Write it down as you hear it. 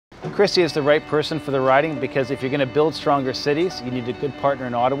Chrystia is the right person for the riding because if you're going to build stronger cities, you need a good partner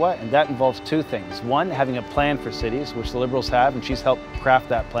in Ottawa, and that involves two things. One, having a plan for cities, which the Liberals have, and she's helped craft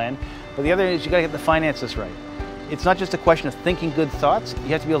that plan. But the other is you've got to get the finances right. It's not just a question of thinking good thoughts, you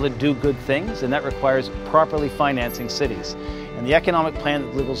have to be able to do good things, and that requires properly financing cities. And the economic plan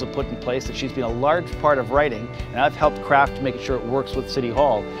that the Liberals have put in place, that she's been a large part of writing, and I've helped craft to make sure it works with City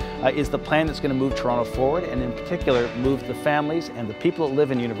Hall, is the plan that's going to move Toronto forward, and in particular move the families and the people that live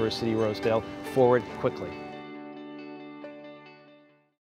in University-Rosedale forward quickly.